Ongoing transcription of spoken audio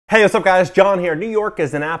Hey, what's up guys? John here. New York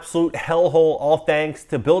is an absolute hellhole, all thanks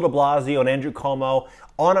to Bill de Blasio and Andrew Coumo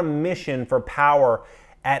on a mission for power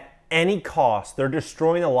at any cost. They're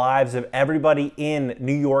destroying the lives of everybody in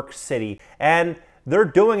New York City, and they're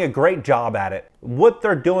doing a great job at it. What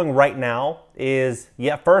they're doing right now is,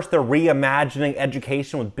 first they're reimagining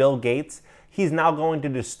education with Bill Gates. He's now going to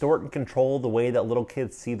distort and control the way that little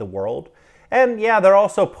kids see the world. And yeah, they're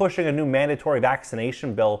also pushing a new mandatory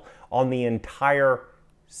vaccination bill on the entire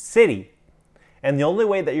city. And the only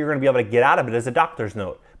way that you're going to be able to get out of it is a doctor's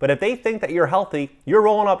note. But if they think that you're healthy, you're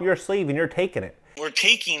rolling up your sleeve and you're taking it. We're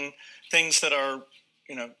taking things that are,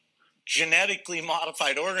 genetically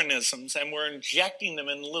modified organisms, and we're injecting them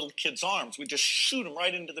in little kids' arms. We just shoot them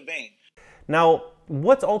right into the vein. Now,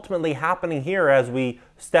 what's ultimately happening here as we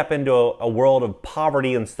step into a world of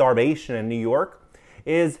poverty and starvation in New York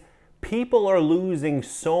is people are losing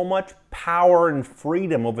so much power and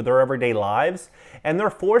freedom over their everyday lives, and they're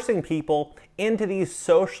forcing people into these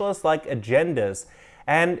socialist-like agendas.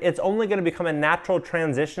 And it's only going to become a natural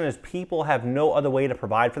transition as people have no other way to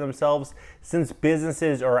provide for themselves, since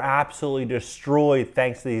businesses are absolutely destroyed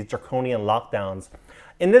thanks to these draconian lockdowns.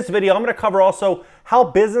 In this video, I'm going to cover also how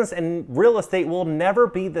business and real estate will never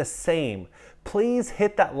be the same. Please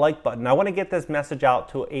hit that like button. I want to get this message out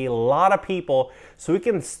to a lot of people so we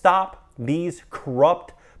can stop these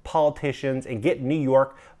corrupt politicians and get New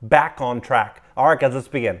York back on track. All right, guys, let's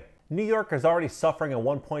begin. New York is already suffering a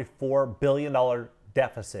 $1.4 billion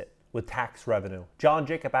deficit with tax revenue. John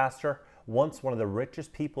Jacob Astor, once one of the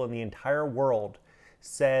richest people in the entire world,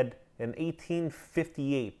 said in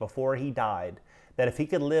 1858, before he died, that if he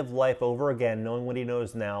could live life over again, knowing what he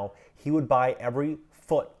knows now, he would buy every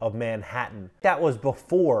foot of Manhattan. That was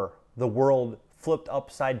before the world flipped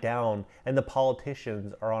upside down and the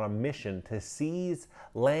politicians are on a mission to seize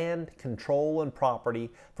land, control, and property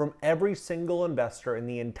from every single investor in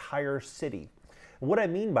the entire city. What I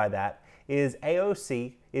mean by that is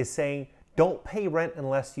AOC is saying, don't pay rent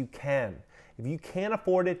unless you can. If you can't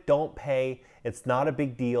afford it, don't pay. It's not a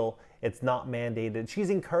big deal. It's not mandated. She's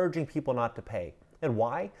encouraging people not to pay. And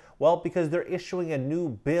why? Well, because they're issuing a new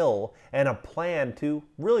bill and a plan to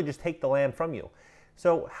really just take the land from you.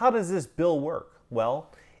 So how does this bill work?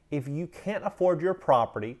 Well, if you can't afford your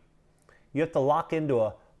property, you have to lock into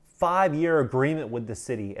a 5-year agreement with the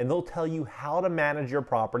city, and they'll tell you how to manage your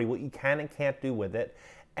property, what you can and can't do with it.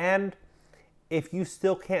 And if you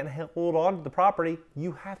still can't hold on to the property,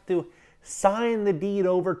 you have to sign the deed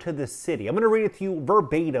over to the city. I'm going to read it to you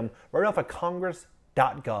verbatim right off of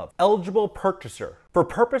Congress.gov. Eligible purchaser. For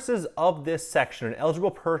purposes of this section, an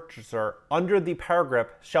eligible purchaser under the paragraph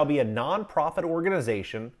shall be a nonprofit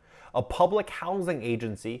organization, a public housing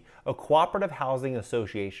agency, a cooperative housing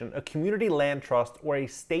association, a community land trust, or a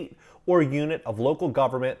state or unit of local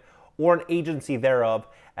government or an agency thereof,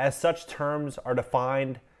 as such terms are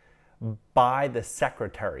defined by the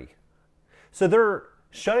secretary. So they're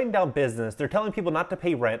shutting down business, they're telling people not to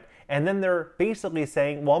pay rent, and then they're basically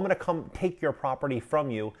saying, well, I'm going to come take your property from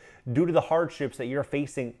you due to the hardships that you're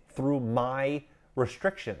facing through my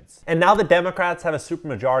restrictions. And now the Democrats have a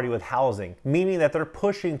supermajority with housing, meaning that they're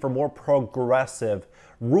pushing for more progressive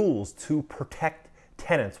rules to protect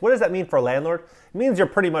tenants. What does that mean for a landlord? It means you're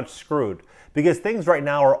pretty much screwed, because things right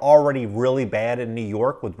now are already really bad in New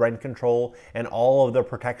York with rent control and all of the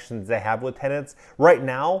protections they have with tenants. Right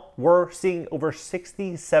now, we're seeing over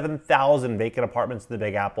 67,000 vacant apartments in the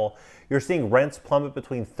Big Apple. You're seeing rents plummet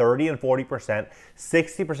between 30 and 40%.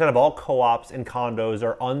 60% of all co-ops and condos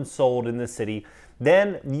are unsold in the city.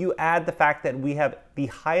 Then you add the fact that we have the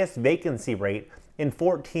highest vacancy rate in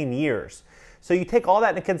 14 years. So you take all that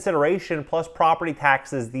into consideration, plus property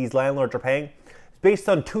taxes these landlords are paying, based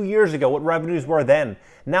on 2 years ago, what revenues were then.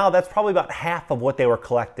 Now that's probably about half of what they were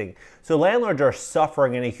collecting. So landlords are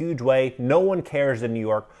suffering in a huge way. No one cares in New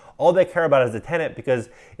York. All they care about is the tenant, because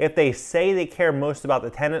if they say they care most about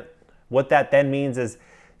the tenant, what that then means is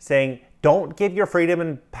saying, don't give your freedom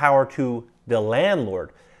and power to the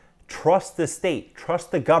landlord. Trust the state,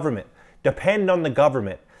 trust the government, depend on the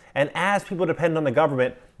government. And as people depend on the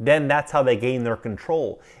government, then that's how they gain their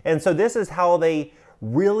control. And so this is how they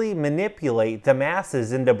really manipulate the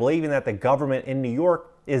masses into believing that the government in New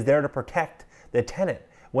York is there to protect the tenant,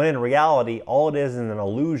 when in reality, all it is an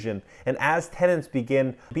illusion. And as tenants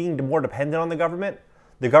begin being more dependent on the government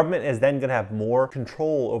is then going to have more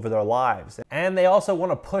control over their lives. And they also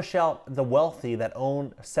want to push out the wealthy that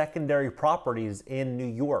own secondary properties in New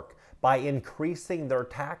York by increasing their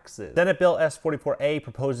taxes. Senate Bill S-44A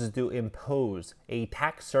proposes to impose a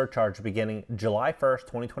tax surcharge beginning July 1st,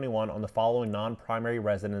 2021 on the following non-primary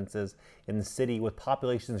residences in the city with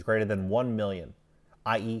populations greater than 1 million,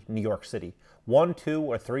 i.e. New York City. 1, 2,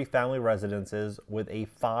 or 3 family residences with a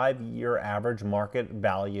 5-year average market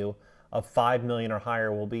value of $5 million or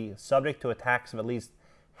higher will be subject to a tax of at least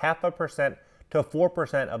 0.5% to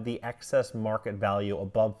 4% of the excess market value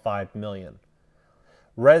above $5 million.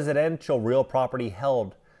 Residential real property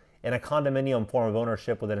held in a condominium form of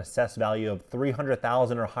ownership with an assessed value of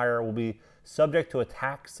 $300,000 or higher will be subject to a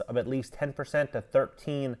tax of at least 10% to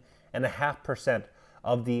 13.5%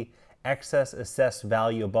 of the excess assessed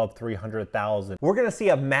value above $300,000. We're going to see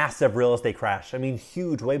a massive real estate crash. I mean,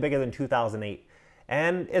 huge, way bigger than 2008.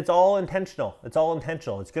 And it's all intentional. It's all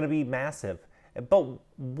intentional. It's going to be massive. But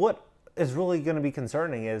what is really going to be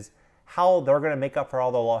concerning is how they're going to make up for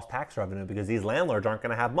all the lost tax revenue, because these landlords aren't going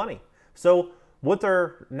to have money. So what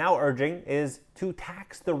they're now urging is to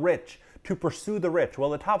tax the rich, to pursue the rich. Well,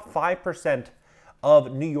 the top 5%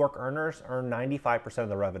 of New York earners earn 95% of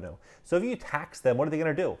the revenue. So if you tax them, what are they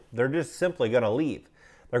going to do? They're just simply going to leave.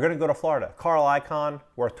 They're going to go to Florida. Carl Icahn,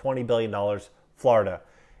 worth $20 billion, Florida.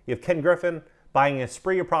 You have Ken Griffin buying a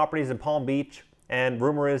spree of properties in Palm Beach, and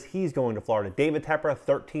rumor is he's going to Florida. David Tepper,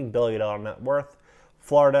 $13 billion net worth,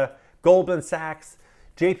 Florida. Goldman Sachs,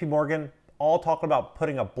 JP Morgan, all talking about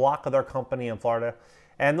putting a block of their company in Florida.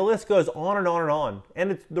 And the list goes on and on and on.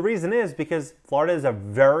 And the reason is because Florida is a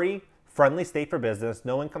very friendly state for business,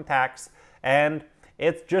 no income tax, and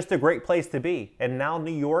it's just a great place to be. And now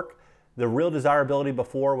New York, the real desirability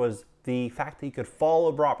before was the fact that you could fall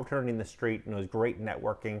over opportunity in the street, and it was great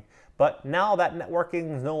networking. But now that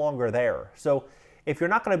networking is no longer there. So if you're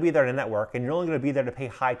not going to be there to network, and you're only going to be there to pay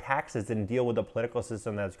high taxes and deal with the political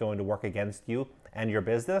system that's going to work against you and your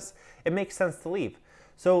business, it makes sense to leave.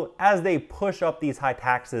 So as they push up these high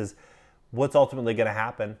taxes, what's ultimately going to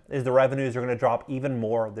happen is the revenues are going to drop even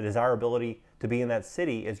more. The desirability to be in that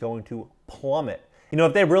city is going to plummet. You know,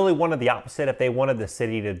 if they really wanted the opposite, if they wanted the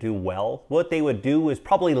city to do well, what they would do is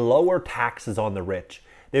probably lower taxes on the rich.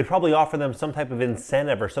 They'd probably offer them some type of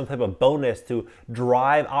incentive or some type of bonus to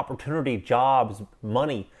drive opportunity, jobs,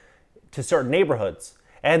 money to certain neighborhoods.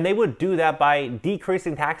 And they would do that by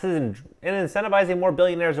decreasing taxes and incentivizing more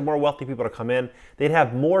billionaires and more wealthy people to come in. They'd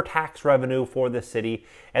have more tax revenue for the city.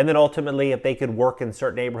 And then ultimately, if they could work in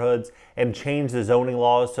certain neighborhoods and change the zoning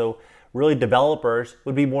laws so really developers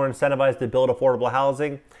would be more incentivized to build affordable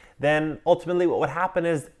housing, then ultimately what would happen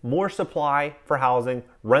is more supply for housing,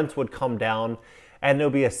 rents would come down, and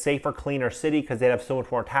there'll be a safer, cleaner city because they'd have so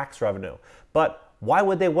much more tax revenue. But why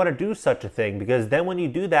would they want to do such a thing? Because then when you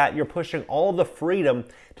do that, you're pushing all the freedom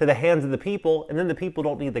to the hands of the people, and then the people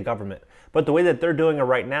don't need the government. But the way that they're doing it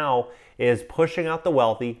right now is pushing out the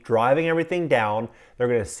wealthy, driving everything down. They're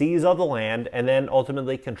going to seize all the land and then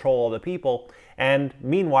ultimately control all the people. And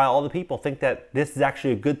meanwhile, all the people think that this is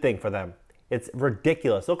actually a good thing for them. It's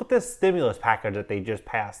ridiculous. Look at this stimulus package that they just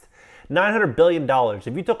passed. $900 billion.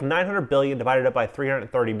 If you took $900 billion divided up by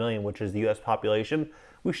 330 million, which is the U.S. population,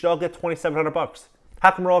 we should all get $2,700.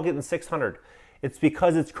 How come we're all getting 600? It's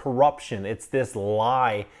because it's corruption. It's this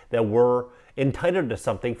lie that we're entitled to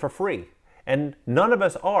something for free. And none of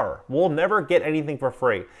us are. We'll never get anything for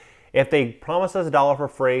free. If they promise us $1 for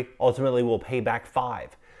free, ultimately we'll pay back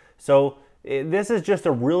 5. So this is just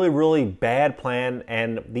a really, really bad plan,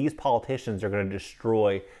 and these politicians are going to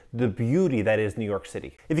destroy the beauty that is New York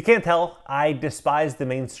City. If you can't tell, I despise the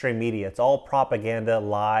mainstream media. It's all propaganda,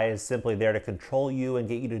 lies, simply there to control you and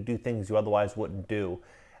get you to do things you otherwise wouldn't do.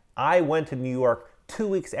 I went to New York 2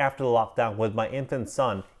 weeks after the lockdown with my infant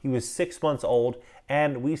son. He was 6 months old,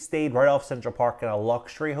 and we stayed right off Central Park in a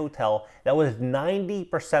luxury hotel that was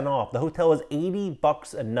 90% off. The hotel was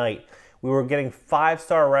 $80 a night. We were getting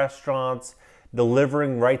 5-star restaurants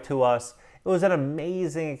delivering right to us. It was an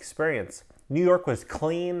amazing experience. New York was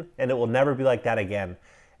clean, and it will never be like that again.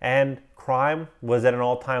 And crime was at an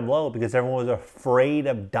all-time low because everyone was afraid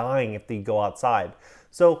of dying if they go outside.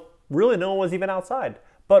 So really no one was even outside.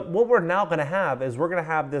 But what we're now going to have is we're going to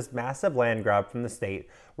have this massive land grab from the state.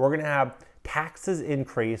 We're going to have taxes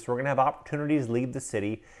increase. We're going to have opportunities leave the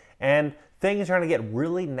city. And things are going to get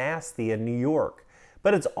really nasty in New York.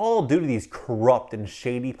 But it's all due to these corrupt and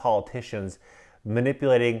shady politicians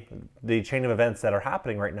manipulating the chain of events that are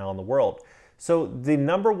happening right now in the world. So the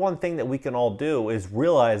number one thing that we can all do is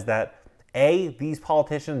realize that A, these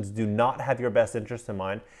politicians do not have your best interest in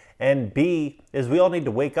mind, and B, is we all need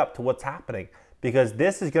to wake up to what's happening, because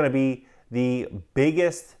this is going to be the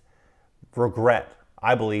biggest regret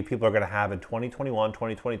I believe people are going to have in 2021,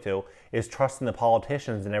 2022, is trusting the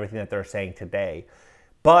politicians and everything that they're saying today.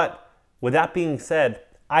 But with that being said,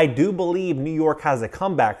 I do believe New York has a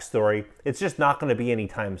comeback story. It's just not going to be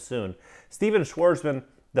anytime soon. Steven Schwarzman,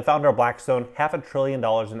 the founder of Blackstone, $500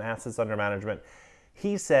 billion in assets under management,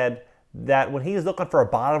 he said that when he's looking for a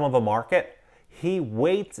bottom of a market, He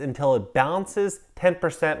waits until it bounces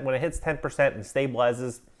 10%. When it hits 10% and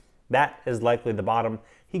stabilizes, that is likely the bottom.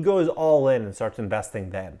 He goes all in and starts investing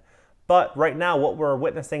then. But right now, what we're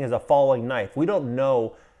witnessing is a falling knife. We don't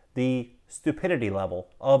know the stupidity level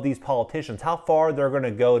of these politicians, how far they're going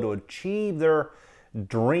to go to achieve their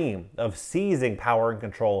dream of seizing power and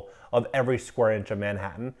control of every square inch of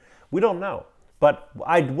Manhattan. We don't know. But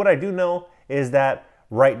what I do know is that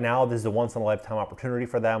right now, this is a once-in-a-lifetime opportunity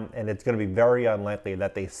for them, and it's going to be very unlikely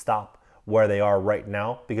that they stop where they are right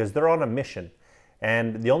now because they're on a mission.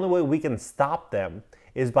 And the only way we can stop them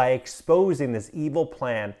is by exposing this evil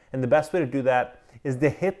plan, and the best way to do that is to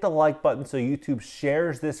hit the like button so YouTube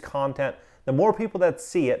shares this content. The more people that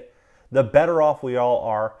see it, the better off we all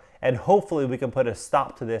are, and hopefully we can put a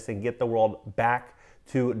stop to this and get the world back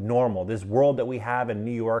to normal. This world that we have in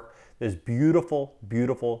New York, this beautiful,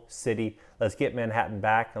 beautiful city. Let's get Manhattan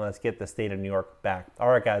back, and let's get the state of New York back. All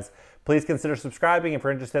right, guys, please consider subscribing if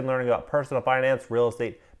you're interested in learning about personal finance, real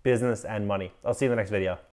estate, business, and money. I'll see you in the next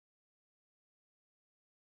video.